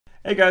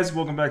Hey guys,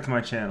 welcome back to my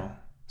channel.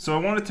 So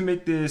I wanted to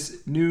make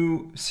this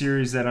new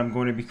series that I'm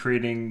going to be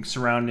creating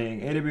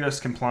surrounding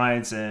AWS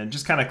compliance and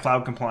just kind of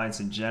cloud compliance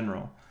in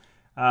general.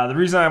 The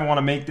reason I want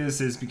to make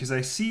this is because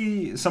I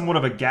see somewhat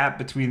of a gap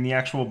between the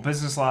actual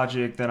business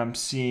logic that I'm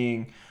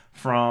seeing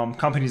from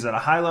companies at a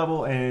high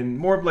level and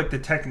more of like the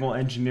technical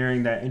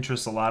engineering that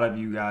interests a lot of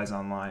you guys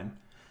online.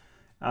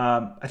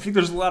 I think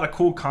there's a lot of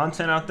cool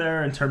content out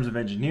there in terms of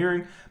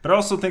engineering, but I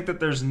also think that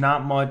there's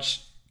not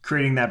much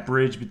creating that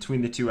bridge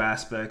between the two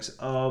aspects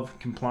of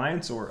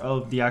compliance or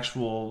of the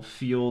actual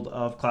field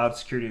of cloud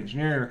security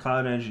engineering or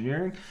cloud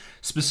engineering,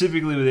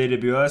 specifically with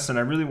AWS, and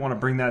I really want to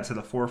bring that to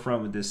the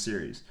forefront with this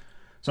series.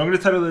 So I'm going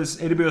to title this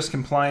AWS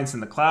Compliance in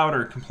the Cloud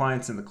or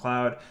Compliance in the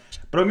Cloud,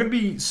 but I'm going to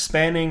be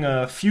spanning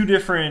a few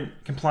different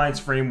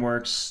compliance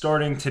frameworks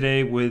starting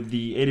today with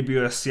the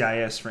AWS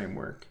CIS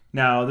framework.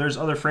 Now, there's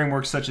other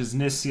frameworks such as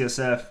NIST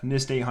CSF,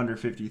 NIST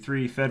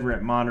 853,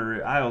 FedRAMP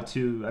Monitor,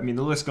 IL2, I mean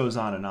the list goes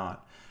on and on.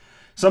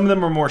 Some of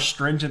them are more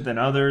stringent than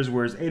others,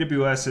 whereas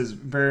AWS is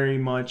very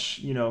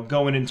much,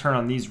 go in and turn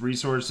on these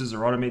resources or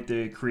automate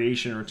the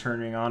creation or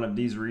turning on of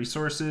these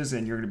resources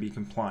and you're going to be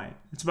compliant.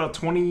 It's about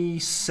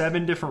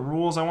 27 different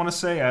rules, I want to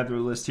say. I have the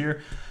list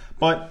here.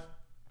 But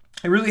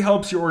it really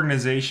helps your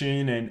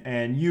organization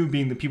and you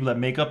being the people that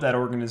make up that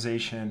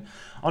organization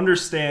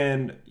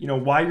understand,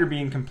 why you're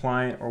being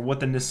compliant or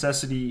what the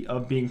necessity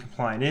of being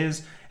compliant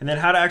is, and then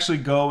how to actually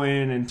go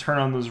in and turn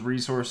on those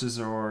resources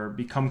or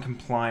become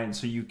compliant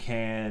so you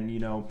can,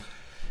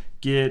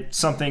 get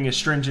something as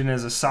stringent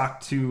as a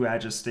SOC 2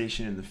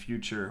 attestation in the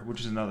future, which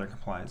is another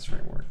compliance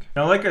framework.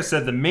 Now, like I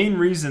said, the main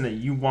reason that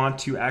you want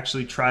to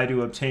actually try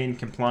to obtain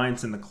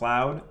compliance in the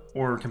cloud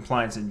or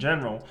compliance in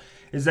general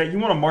is that you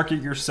want to market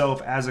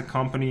yourself as a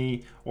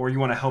company, or you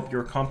want to help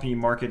your company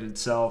market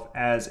itself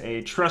as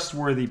a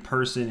trustworthy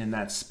person in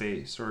that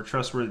space or a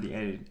trustworthy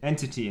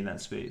entity in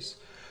that space.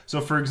 So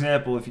for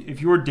example,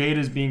 if your data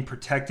is being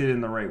protected in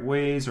the right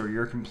ways or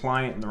you're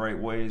compliant in the right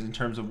ways in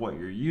terms of what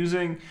you're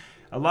using,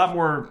 a lot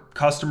more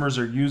customers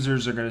or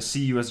users are going to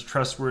see you as a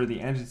trustworthy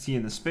entity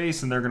in the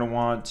space, and they're going to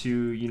want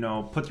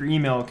to, put their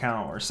email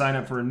account or sign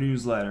up for a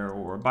newsletter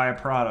or buy a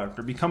product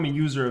or become a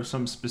user of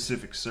some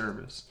specific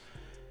service.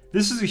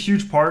 This is a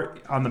huge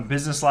part on the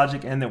business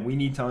logic end that we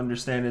need to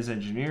understand as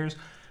engineers,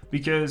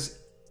 because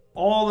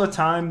all the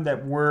time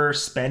that we're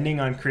spending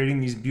on creating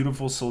these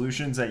beautiful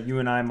solutions that you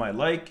and I might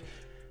like,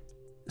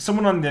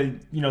 someone on the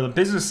the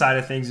business side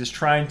of things is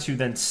trying to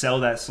then sell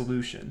that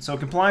solution. So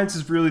compliance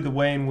is really the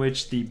way in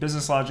which the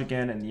business logic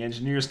end and the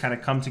engineers kind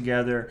of come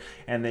together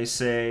and they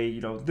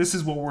say, this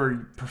is what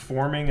we're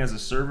performing as a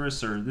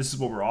service, or this is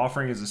what we're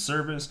offering as a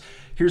service.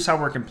 Here's how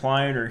we're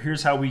compliant, or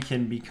here's how we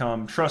can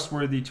become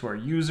trustworthy to our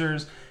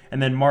users.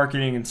 And then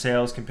marketing and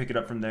sales can pick it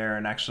up from there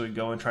and actually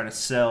go and try to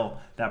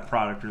sell that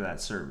product or that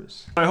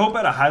service. I hope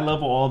at a high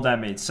level all of that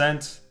made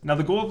sense. Now,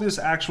 the goal of this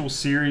actual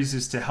series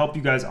is to help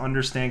you guys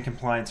understand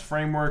compliance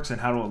frameworks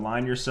and how to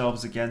align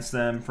yourselves against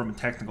them from a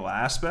technical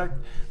aspect.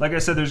 Like I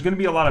said, there's going to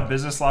be a lot of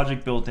business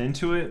logic built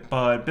into it,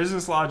 but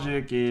business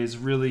logic is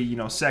really,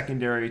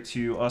 secondary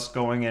to us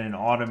going in and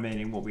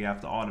automating what we have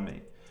to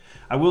automate.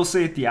 I will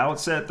say at the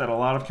outset that a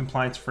lot of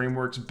compliance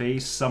frameworks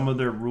base some of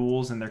their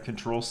rules and their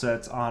control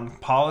sets on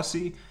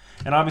policy.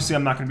 And obviously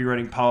I'm not going to be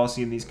writing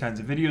policy in these kinds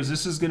of videos.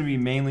 This is going to be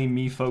mainly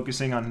me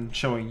focusing on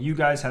showing you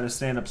guys how to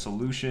stand up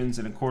solutions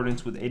in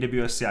accordance with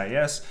AWS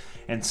CIS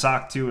and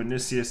SOC 2 and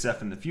NIST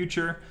CSF in the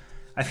future.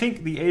 I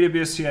think the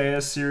AWS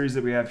CIS series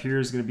that we have here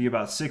is going to be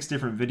about 6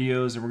 different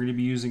videos, and we're going to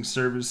be using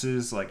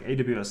services like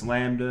AWS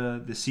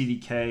Lambda, the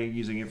CDK,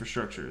 using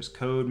infrastructure as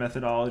code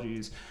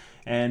methodologies,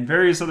 and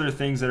various other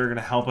things that are going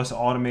to help us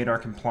automate our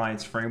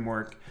compliance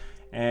framework.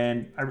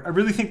 And I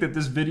really think that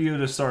this video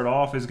to start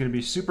off is going to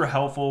be super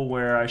helpful,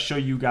 where I show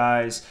you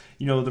guys,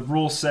 the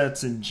rule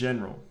sets in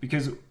general,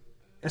 because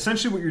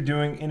essentially what you're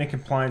doing in a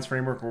compliance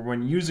framework or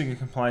when using a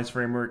compliance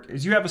framework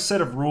is you have a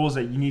set of rules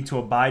that you need to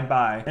abide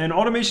by, and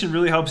automation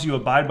really helps you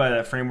abide by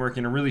that framework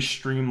in a really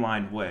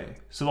streamlined way.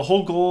 So the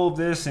whole goal of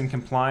this in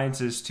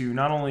compliance is to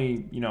not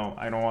only,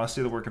 I don't want to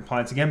say the word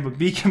compliance again, but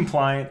be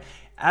compliant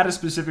at a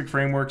specific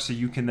framework so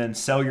you can then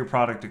sell your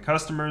product to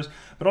customers,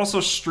 but also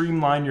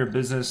streamline your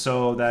business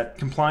so that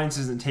compliance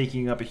isn't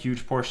taking up a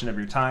huge portion of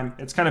your time.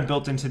 It's kind of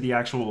built into the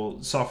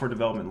actual software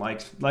development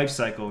life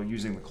cycle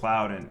using the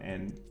cloud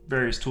and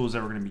various tools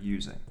that we're going to be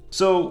using.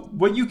 So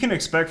what you can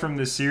expect from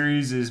this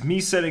series is me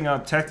setting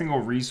up technical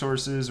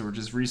resources or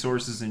just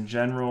resources in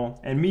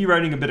general, and me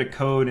writing a bit of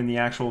code in the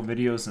actual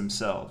videos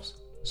themselves.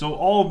 So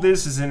all of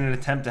this is in an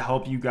attempt to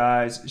help you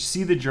guys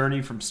see the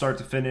journey from start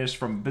to finish,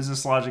 from a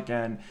business logic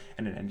end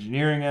and an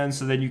engineering end,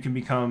 so then you can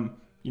become,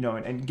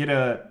 and get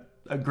a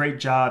great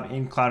job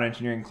in cloud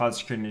engineering, cloud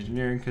security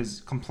engineering,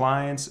 because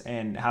compliance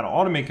and how to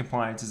automate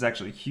compliance is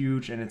actually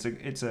huge, and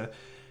it's a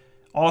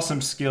awesome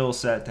skill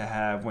set to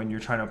have when you're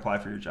trying to apply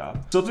for your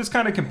job. So if this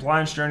kind of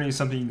compliance journey is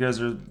something you guys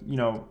are,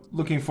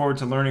 looking forward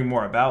to learning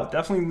more about,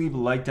 definitely leave a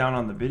like down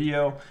on the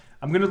video.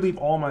 I'm going to leave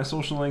all my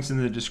social links in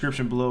the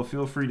description below.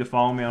 Feel free to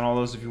follow me on all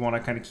those if you want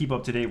to kind of keep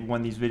up to date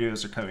when these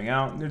videos are coming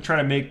out. I'm going to try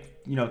to make,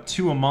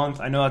 2 a month.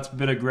 I know that's a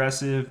bit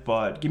aggressive,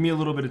 but give me a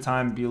little bit of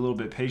time, be a little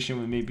bit patient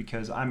with me,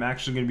 because I'm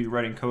actually going to be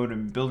writing code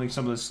and building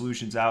some of the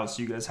solutions out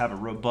so you guys have a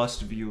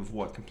robust view of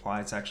what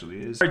compliance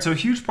actually is. All right, so a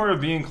huge part of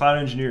being cloud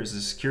engineer is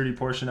the security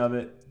portion of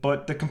it,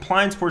 but the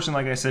compliance portion,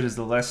 like I said, is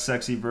the less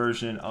sexy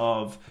version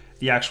of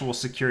the actual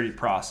security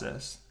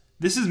process.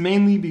 This is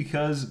mainly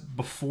because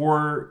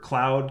before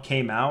cloud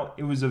came out,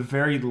 it was a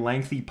very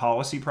lengthy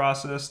policy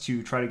process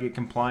to try to get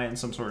compliant in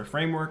some sort of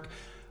framework.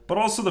 But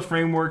also the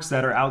frameworks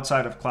that are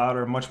outside of cloud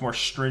are much more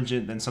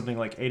stringent than something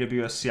like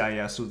AWS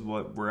CIS with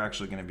what we're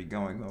actually going to be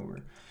going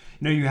over.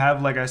 You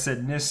have, like I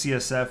said, NIST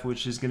CSF,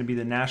 which is going to be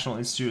the National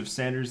Institute of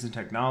Standards and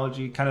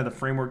Technology, kind of the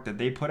framework that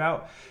they put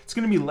out. It's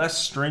going to be less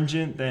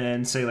stringent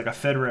than, say, like a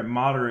FedRAMP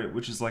Moderate,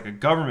 which is like a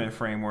government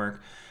framework.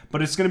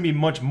 But it's going to be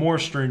much more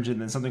stringent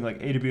than something like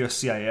AWS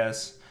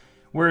CIS.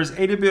 Whereas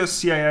AWS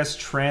CIS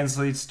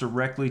translates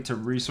directly to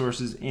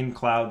resources in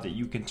cloud that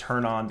you can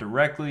turn on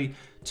directly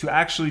to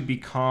actually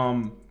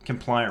become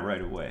compliant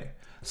right away.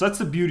 So that's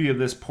the beauty of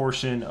this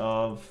portion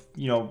of,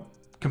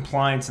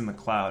 compliance in the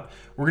cloud.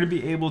 We're going to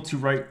be able to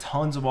write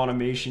tons of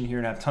automation here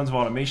and have tons of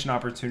automation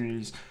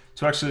opportunities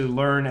to actually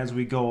learn as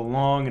we go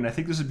along. And I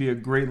think this would be a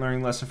great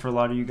learning lesson for a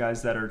lot of you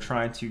guys that are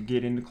trying to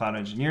get into cloud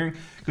engineering,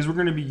 because we're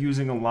going to be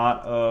using a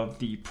lot of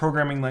the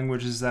programming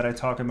languages that I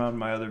talk about in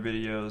my other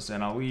videos.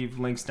 And I'll leave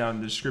links down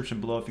in the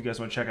description below if you guys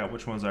want to check out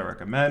which ones I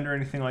recommend or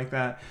anything like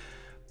that.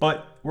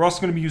 But we're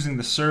also going to be using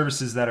the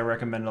services that I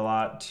recommend a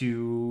lot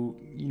to,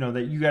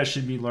 that you guys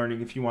should be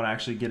learning if you want to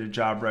actually get a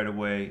job right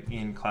away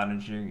in cloud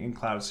engineering, in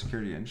cloud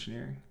security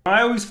engineering.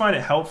 I always find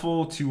it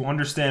helpful to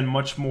understand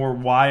much more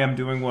why I'm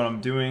doing what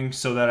I'm doing,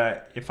 so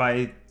that if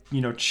I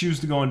choose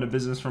to go into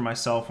business for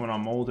myself when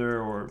I'm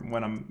older or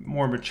when I'm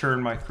more mature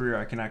in my career,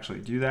 I can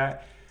actually do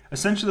that.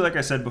 Essentially, like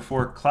I said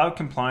before, cloud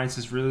compliance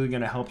is really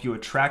going to help you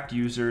attract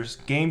users,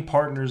 gain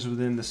partners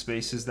within the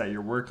spaces that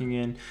you're working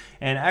in,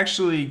 and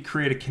actually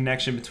create a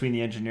connection between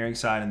the engineering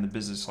side and the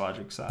business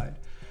logic side.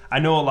 I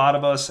know a lot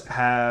of us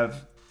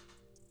have,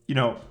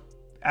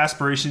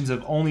 aspirations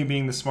of only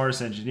being the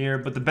smartest engineer,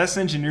 but the best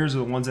engineers are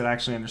the ones that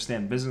actually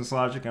understand business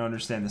logic and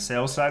understand the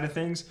sales side of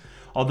things.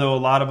 Although a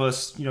lot of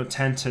us,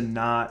 tend to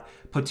not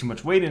put too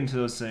much weight into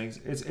those things.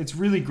 It's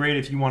really great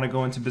if you want to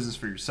go into business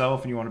for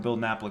yourself and you want to build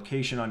an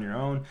application on your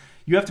own.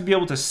 You have to be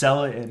able to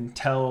sell it and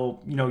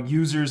tell,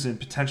 users and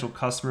potential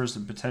customers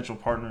and potential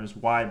partners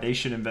why they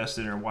should invest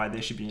in it or why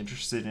they should be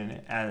interested in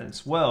it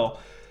as well.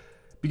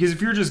 Because if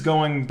you're just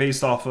going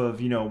based off of,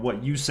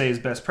 what you say is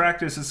best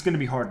practice, it's going to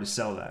be hard to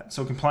sell that.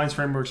 So compliance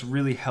frameworks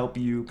really help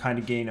you kind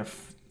of gain a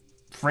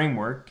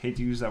framework, hate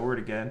to use that word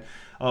again,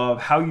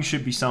 of how you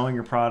should be selling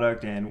your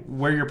product and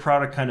where your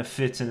product kind of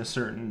fits in a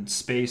certain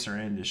space or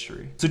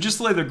industry. So just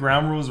to lay the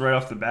ground rules right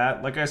off the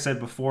bat, like I said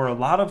before, a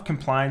lot of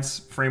compliance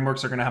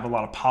frameworks are going to have a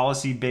lot of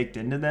policy baked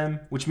into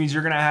them, which means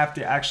you're going to have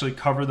to actually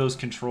cover those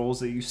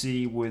controls that you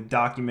see with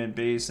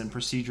document-based and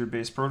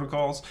procedure-based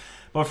protocols.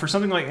 But for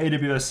something like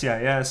AWS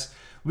CIS,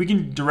 we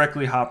can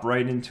directly hop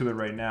right into it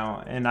right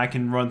now, and I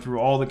can run through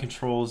all the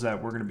controls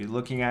that we're going to be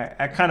looking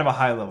at kind of a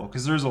high level,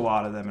 because there's a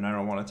lot of them and I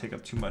don't want to take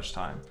up too much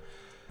time.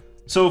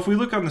 So if we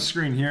look on the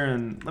screen here,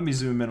 and let me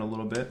zoom in a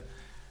little bit,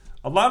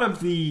 a lot of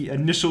the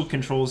initial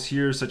controls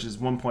here, such as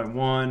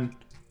 1.1,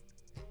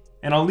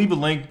 and I'll leave a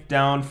link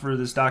down for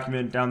this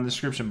document down in the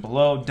description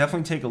below.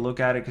 Definitely take a look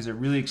at it, because it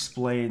really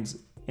explains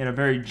in a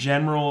very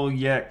general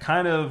yet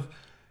kind of,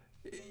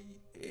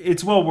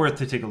 it's well worth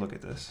to take a look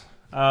at this.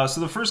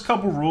 So the first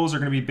couple rules are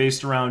going to be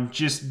based around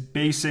just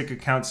basic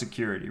account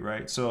security,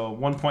 right? So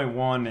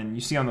 1.1, and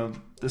you see on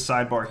the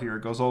sidebar here,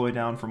 it goes all the way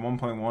down from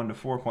 1.1 to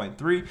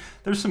 4.3.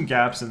 There's some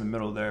gaps in the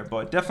middle there,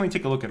 but definitely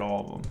take a look at all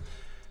of them.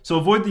 So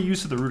avoid the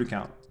use of the root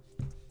account.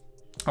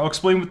 I'll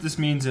explain what this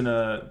means in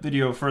a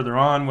video further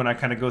on when I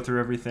kind of go through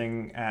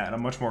everything at a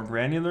much more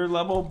granular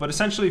level. But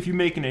essentially, if you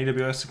make an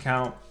AWS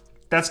account,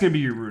 that's going to be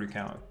your root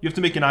account. You have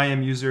to make an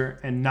IAM user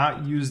and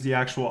not use the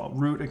actual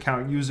root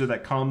account user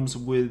that comes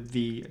with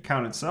the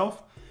account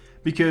itself,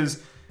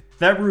 because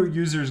that root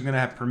user is going to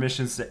have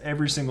permissions to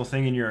every single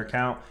thing in your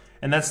account,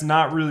 and that's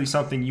not really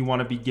something you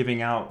want to be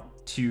giving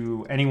out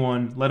to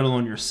anyone, let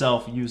alone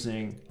yourself,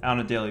 using on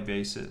a daily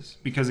basis.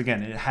 Because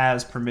again, it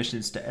has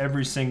permissions to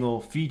every single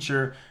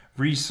feature,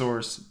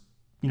 resource,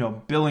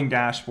 billing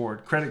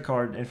dashboard, credit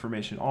card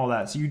information, all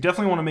that. So you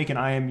definitely want to make an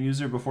IAM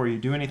user before you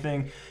do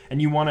anything, and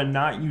you want to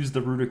not use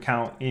the root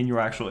account in your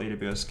actual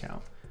AWS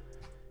account.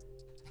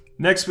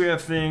 Next, we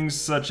have things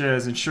such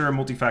as ensure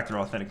multi-factor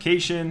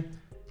authentication.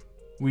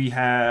 We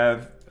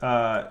have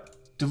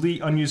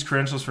delete unused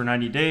credentials for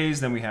 90 days.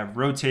 Then we have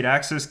rotate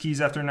access keys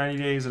after 90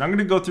 days. And I'm going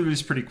to go through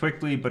these pretty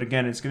quickly, but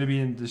again, it's going to be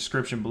in the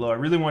description below. I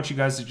really want you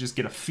guys to just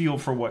get a feel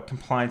for what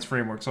compliance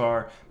frameworks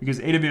are, because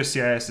AWS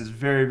CIS is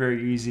very,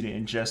 very easy to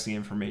ingest the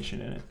information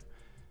in it.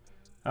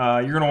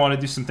 You're going to want to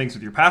do some things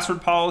with your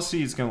password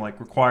policy. It's going to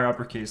require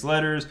uppercase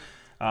letters,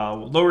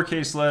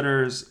 lowercase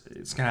letters.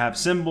 It's going to have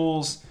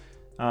symbols.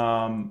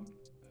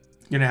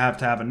 You're going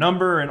to have a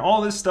number, and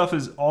all this stuff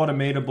is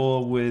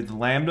automatable with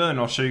Lambda, and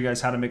I'll show you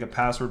guys how to make a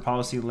password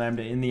policy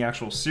Lambda in the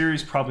actual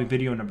series, probably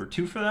video number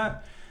 2 for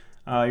that.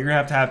 You're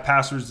going to have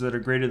passwords that are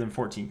greater than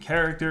 14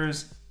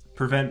 characters,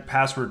 prevent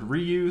password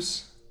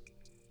reuse.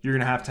 You're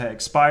going to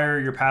expire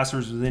your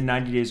passwords within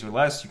 90 days or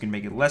less. You can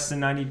make it less than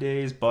 90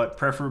 days, but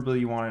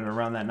preferably you want it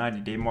around that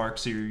 90-day mark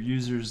so your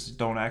users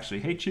don't actually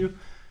hate you.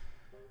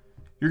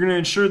 You're going to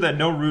ensure that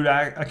no root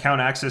account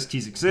access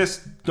keys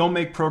exist. Don't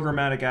make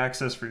programmatic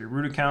access for your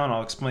root account.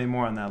 I'll explain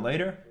more on that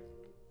later.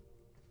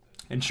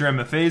 Ensure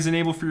MFA is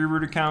enabled for your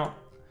root account.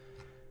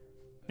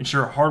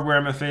 Ensure hardware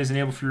MFA is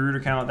enabled for your root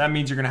account. That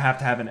means you're going to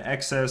have an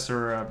excess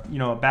or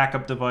a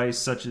backup device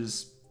such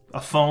as a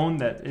phone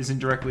that isn't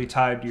directly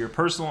tied to your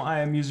personal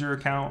IM user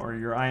account or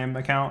your IM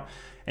account,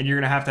 and you're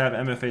going to have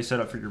MFA set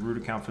up for your root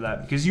account for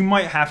that, because you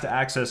might have to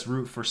access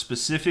root for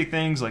specific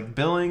things like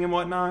billing and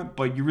whatnot,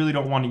 but you really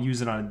don't want to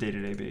use it on a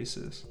day-to-day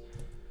basis.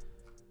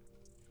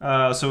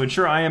 So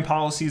ensure IM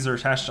policies are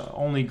attached to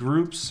only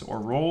groups or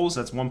roles.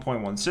 That's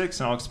 1.16,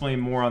 and I'll explain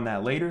more on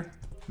that later.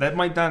 That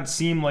might not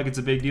seem like it's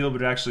a big deal,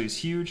 but it actually is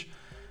huge.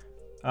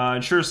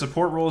 Ensure a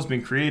support role has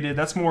been created.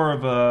 That's more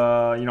of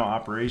a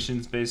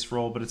operations-based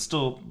role, but it's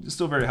still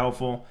very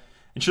helpful.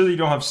 Ensure that you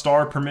don't have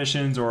star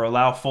permissions or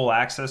allow full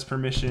access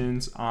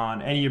permissions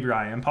on any of your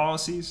IM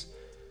policies.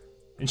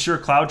 Ensure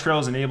CloudTrail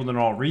is enabled in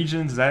all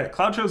regions.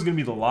 CloudTrail is going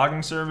to be the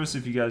logging service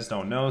if you guys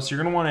don't know. So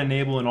you're going to want to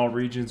enable in all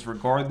regions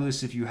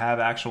regardless if you have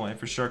actual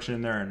infrastructure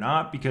in there or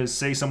not, because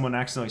say someone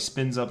accidentally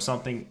spins up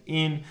something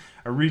in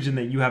a region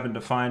that you haven't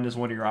defined as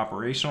one of your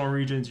operational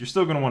regions, you're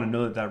still going to want to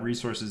know that that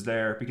resource is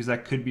there, because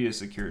that could be a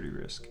security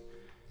risk.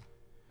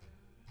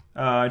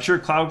 Ensure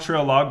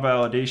CloudTrail log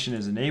validation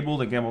is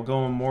enabled. Again, we'll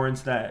go more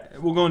into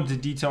that. We'll go into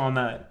detail on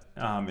that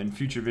in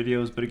future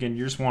videos, but again,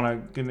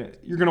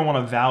 you're gonna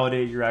want to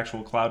validate your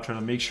actual CloudTrail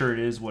to make sure it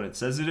is what it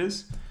says it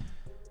is.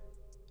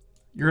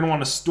 You're gonna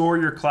want to store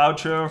your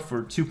CloudTrail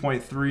for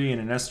 2.3 in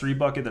an S3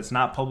 bucket that's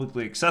not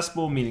publicly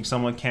accessible, meaning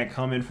someone can't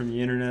come in from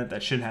the internet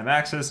that shouldn't have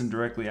access and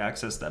directly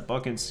access that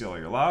bucket and steal all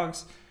your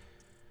logs.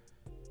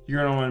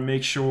 You're going to want to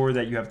make sure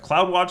that you have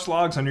CloudWatch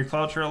logs on your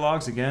CloudTrail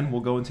logs. Again,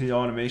 we'll go into the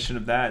automation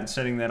of that and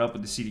setting that up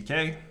with the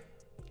CDK.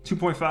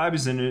 2.5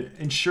 is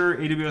ensure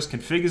AWS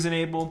config is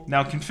enabled.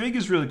 Now, config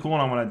is really cool,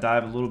 and I want to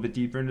dive a little bit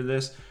deeper into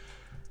this.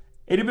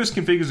 AWS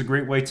config is a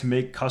great way to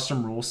make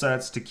custom rule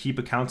sets to keep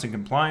accounts in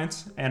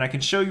compliance, and I can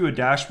show you a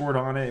dashboard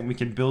on it, and we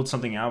can build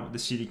something out with the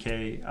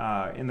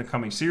CDK in the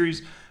coming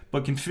series.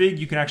 But config,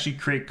 you can actually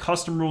create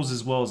custom rules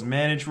as well as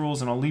manage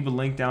rules, and I'll leave a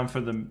link down for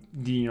the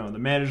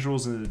manage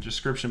rules in the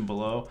description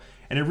below.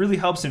 And it really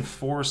helps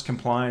enforce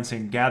compliance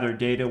and gather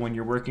data when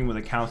you're working with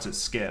accounts at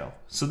scale.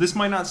 So this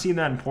might not seem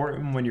that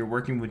important when you're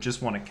working with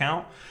just one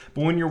account,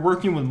 but when you're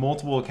working with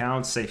multiple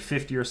accounts, say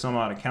 50 or some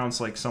odd accounts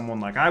like someone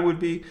like I would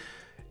be,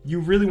 you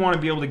really want to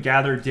be able to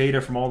gather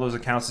data from all those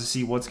accounts to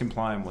see what's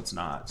compliant and what's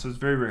not. So it's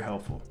very, very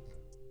helpful.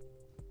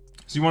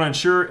 So you want to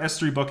ensure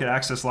S3 bucket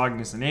access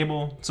logging is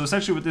enabled. So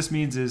essentially what this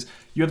means is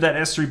you have that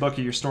S3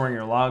 bucket you're storing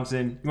your logs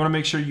in. You want to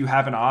make sure you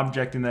have an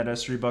object in that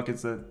S3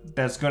 bucket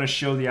that's going to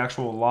show the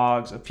actual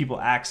logs of people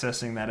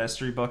accessing that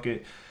S3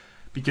 bucket.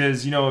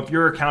 Because, if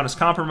your account is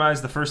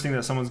compromised, the first thing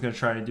that someone's going to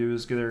try to do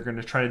is they're going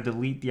to try to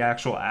delete the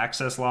actual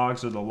access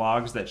logs or the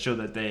logs that show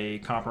that they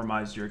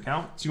compromised your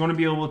account. So you want to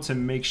be able to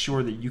make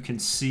sure that you can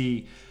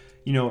see,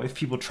 if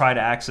people try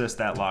to access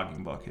that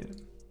logging bucket.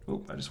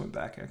 Oh, I just went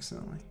back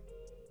accidentally.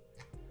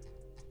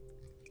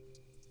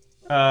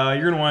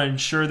 You're going to want to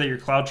ensure that your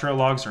CloudTrail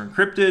logs are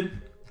encrypted.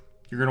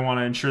 You're going to want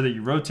to ensure that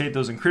you rotate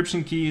those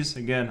encryption keys.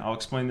 Again, I'll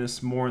explain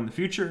this more in the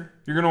future.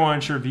 You're going to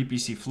want to ensure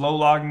VPC flow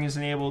logging is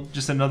enabled,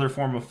 just another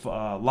form of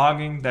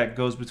logging that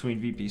goes between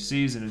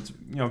VPCs, and it's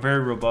very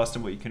robust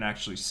in what you can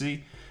actually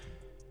see.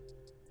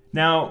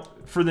 Now,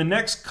 for the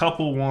next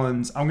couple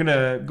ones, I'm going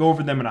to go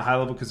over them at a high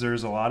level because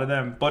there's a lot of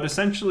them. But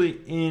essentially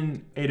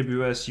in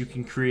AWS, you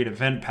can create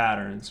event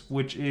patterns,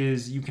 which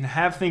is you can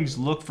have things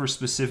look for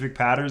specific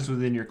patterns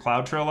within your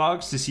CloudTrail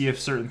logs to see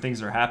if certain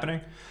things are happening.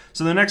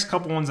 So the next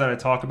couple ones that I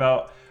talk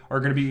about are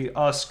going to be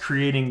us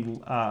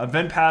creating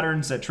event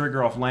patterns that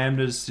trigger off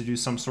Lambdas to do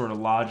some sort of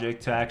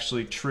logic to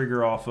actually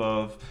trigger off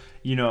of,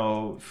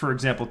 for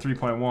example,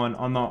 3.1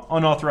 on the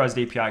unauthorized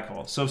API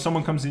call. So if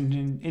someone comes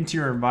into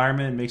your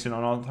environment and makes an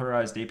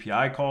unauthorized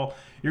API call,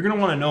 you're going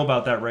to want to know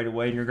about that right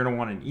away, and you're going to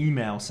want an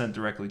email sent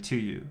directly to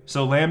you.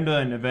 So Lambda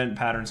and event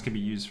patterns can be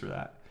used for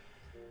that.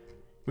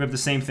 We have the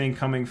same thing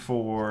coming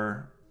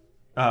for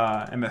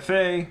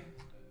MFA.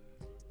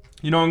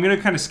 I'm going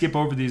to kind of skip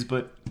over these,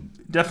 but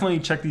definitely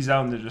check these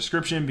out in the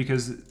description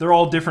because they're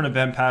all different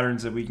event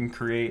patterns that we can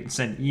create and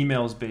send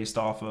emails based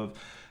off of.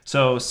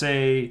 So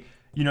say,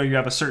 you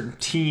have a certain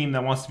team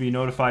that wants to be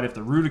notified if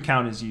the root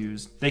account is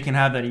used, they can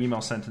have that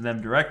email sent to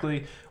them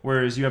directly.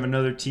 Whereas you have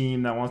another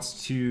team that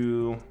wants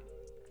to,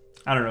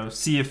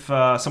 see if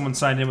someone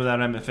signed in without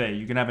MFA,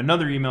 you can have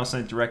another email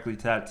sent directly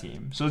to that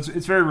team. So it's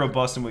very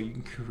robust in what you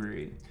can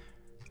create.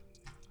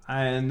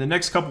 And the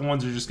next couple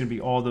ones are just going to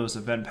be all those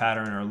event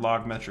pattern or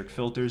log metric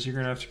filters you're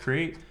going to have to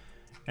create.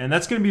 And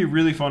that's going to be a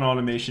really fun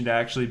automation to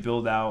actually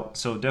build out.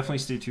 So definitely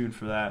stay tuned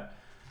for that.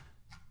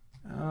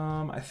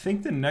 I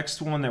think the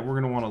next one that we're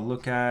going to want to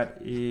look at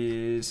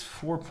is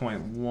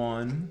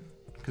 4.1,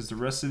 because the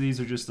rest of these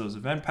are just those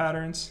event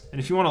patterns. And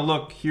if you want to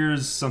look,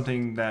 here's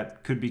something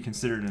that could be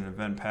considered an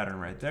event pattern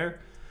right there.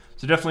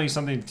 So definitely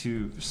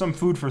some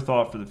food for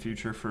thought for the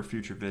future, for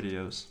future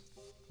videos.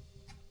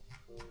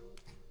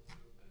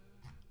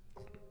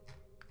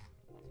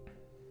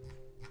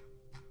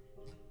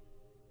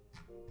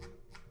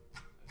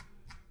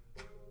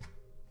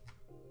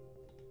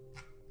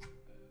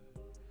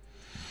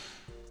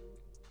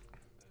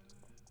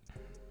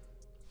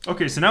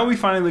 Okay, so now we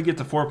finally get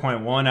to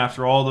 4.1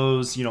 after all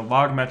those,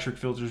 log metric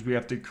filters we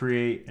have to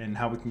create and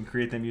how we can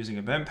create them using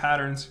event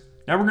patterns.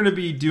 Now we're going to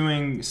be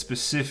doing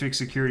specific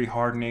security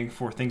hardening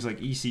for things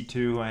like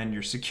EC2 and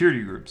your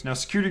security groups. Now,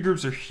 security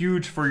groups are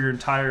huge for your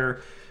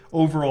entire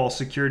overall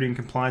security and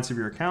compliance of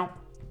your account.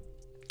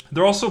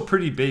 They're also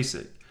pretty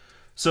basic.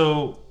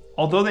 So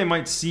although they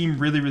might seem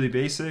really, really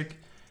basic,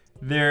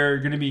 they're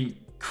going to be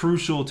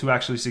crucial to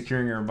actually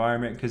securing your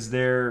environment, because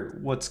they're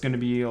what's going to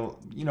be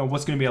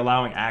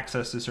allowing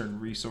access to certain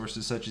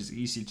resources such as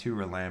EC2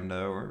 or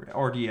Lambda or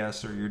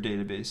RDS or your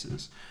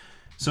databases.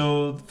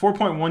 So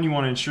 4.1, you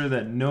want to ensure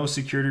that no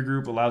security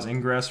group allows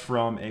ingress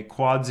from a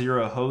quad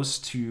 0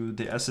 host to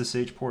the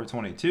SSH port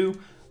 22.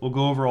 We'll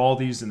go over all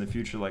these in the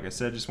future. Like I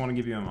said, just want to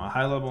give you a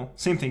high level.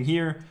 Same thing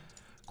here.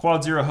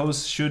 Quad 0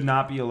 hosts should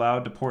not be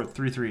allowed to port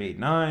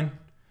 3389.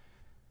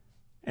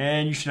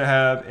 And you should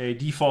have a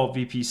default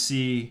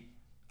VPC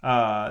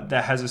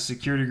that has a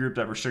security group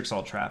that restricts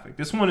all traffic.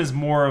 This one is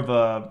more of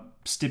a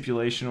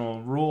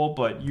stipulational rule,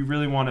 but you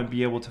really want to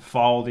be able to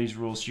follow these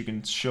rules so you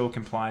can show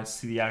compliance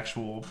to the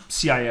actual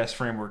CIS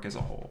framework as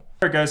a whole.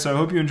 All right, guys, so I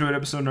hope you enjoyed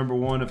episode number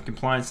 1 of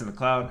Compliance in the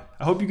Cloud.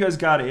 I hope you guys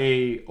got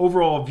a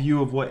overall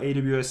view of what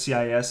AWS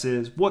CIS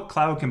is, what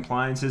cloud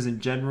compliance is in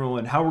general,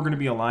 and how we're going to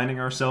be aligning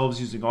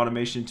ourselves using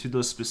automation to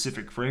those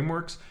specific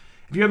frameworks.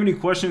 If you have any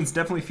questions,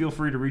 definitely feel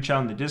free to reach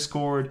out in the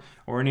Discord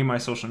or any of my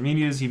social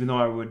medias, even though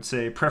I would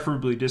say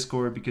preferably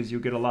Discord, because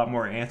you'll get a lot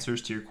more answers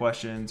to your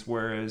questions.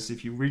 Whereas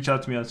if you reach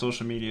out to me on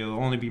social media,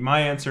 it'll only be my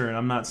answer, and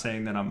I'm not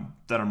saying that I'm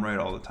right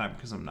all the time,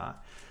 because I'm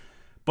not.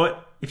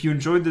 But if you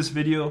enjoyed this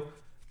video,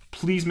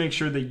 please make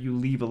sure that you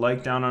leave a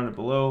like down on it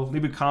below.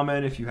 Leave a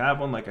comment if you have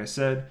one, like I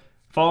said.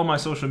 Follow my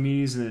social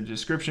medias in the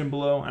description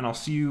below, and I'll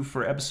see you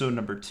for episode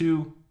number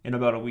 2 in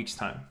about a week's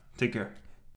time. Take care.